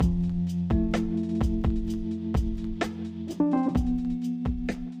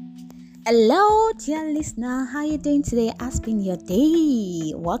Hello, dear listener. How you doing today? Has been your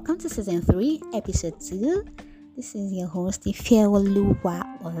day? Welcome to season 3, episode 2. This is your host,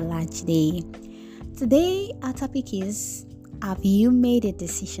 Ifeoluwa Olajide. Today, our topic is: have you made a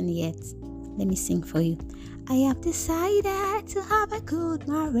decision yet? Let me sing for you. I have decided to have a good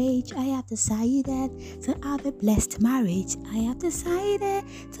marriage. I have decided to have a blessed marriage. I have decided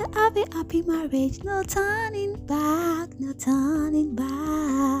to have a happy marriage. No turning back, no turning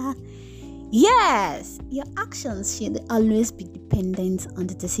back. Yes, your actions should always be dependent on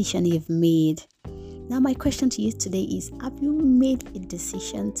the decision you've made. Now, my question to you today is: have you made a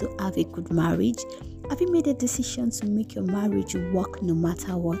decision to have a good marriage? Have you made a decision to make your marriage work no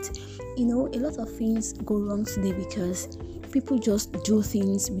matter what? A lot of things go wrong today because people just do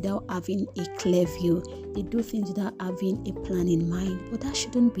things without having a clear view. They do things without having a plan in mind. But that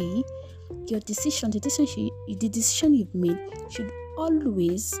shouldn't be. Your decision, the decision you've made should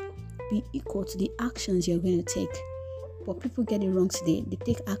always be equal to the actions you're going to take. But people get it wrong today. They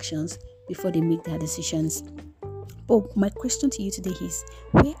take actions before they make their decisions. But my question to you today is: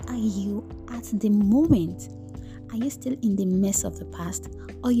 where are you at the moment? Are you still in the mess of the past,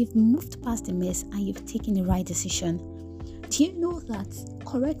 or you've moved past the mess and you've taken the right decision? Do you know that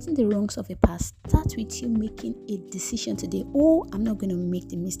correcting the wrongs of the past starts with you making a decision today? Oh, I'm not going to make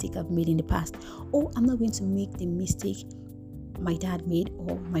the mistake I've made in the past. Oh, I'm not going to make the mistake my dad made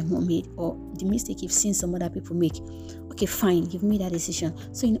or my mom made, or the mistake you've seen some other people make. Okay, fine, you've made that decision.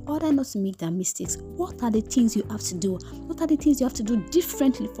 So in order not to make that mistakes, what are the things you have to do? What are the things you have to do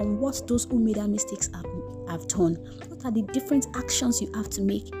differently from what those who made that mistakes have done? What are the different actions you have to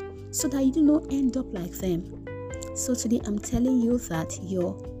make so that you do not end up like them? So today I'm telling you that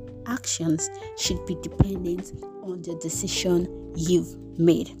your actions should be dependent on the decision you've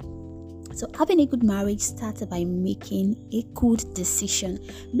made. So having a good marriage starts by making a good decision.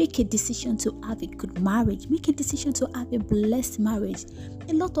 Make a decision to have a good marriage. Make a decision to have a blessed marriage.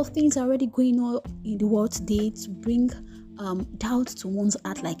 A lot of things are already going on in the world today to bring doubt to one's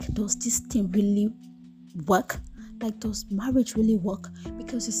heart. Like, does this thing really work? Like, does marriage really work?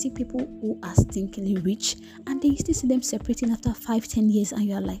 Because you see people who are stinkingly rich and they still see them separating after 5-10 years, and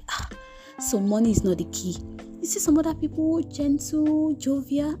you are like, so money is not the key. You see some other people gentle,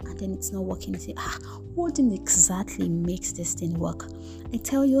 jovial, and then it's not working. You say, what exactly makes this thing work? I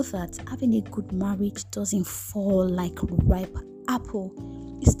tell you that having a good marriage doesn't fall like ripe apple.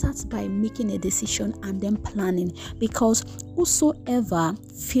 It starts by making a decision and then planning, because whosoever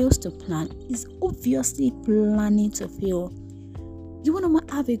fails to plan is obviously planning to fail. You want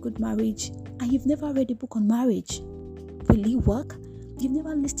to have a good marriage and you've never read a book on marriage. Will it work? You've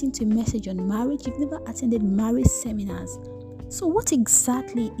never listened to a message on marriage. You've never attended marriage seminars. So what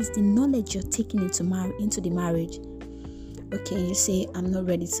exactly is the knowledge you're taking into the marriage? Okay, you say, I'm not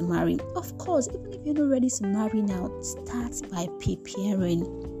ready to marry. Of course, even if you're not ready to marry now, start by preparing.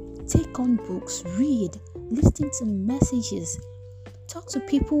 Take on books, read, listen to messages. Talk to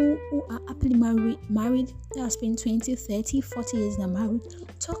people who are happily married, that have spent 20, 30, 40 years now married.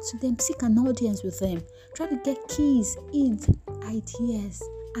 Talk to them, seek an audience with them. Try to get keys, hints, ideas,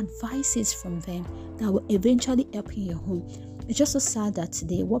 advices from them that will eventually help in your home. It's just so sad that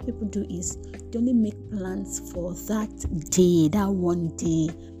today what people do is they only make plans for that day, that one day,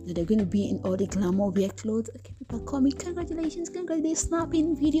 that they're going to be in all the glamour, wear clothes. Okay, people are coming, congratulations,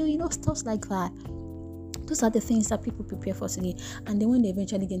 snapping video, stuff like that. Those are the things that people prepare for today, and then when they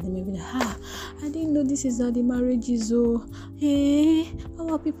eventually get them, they'll be like, I didn't know this is how the marriage is. How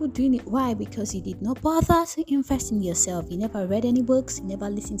are people doing it? Why? Because you did not bother to invest in yourself. You never read any books, you never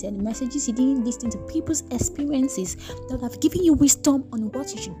listened to any messages, you didn't listen to people's experiences that have given you wisdom on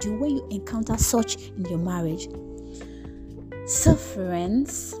what you should do when you encounter such in your marriage. So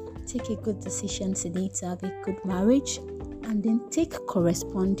friends, take a good decision today to have a good marriage, and then take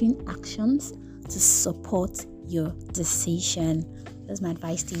corresponding actions to support your decision. That's my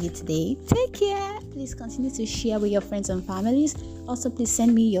advice to you today. Take care. Please continue to share with your friends and families. Also, please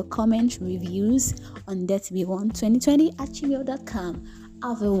send me your comments, reviews on DearToBe12020@gmail.com.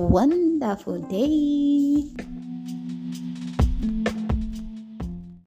 Have a wonderful day.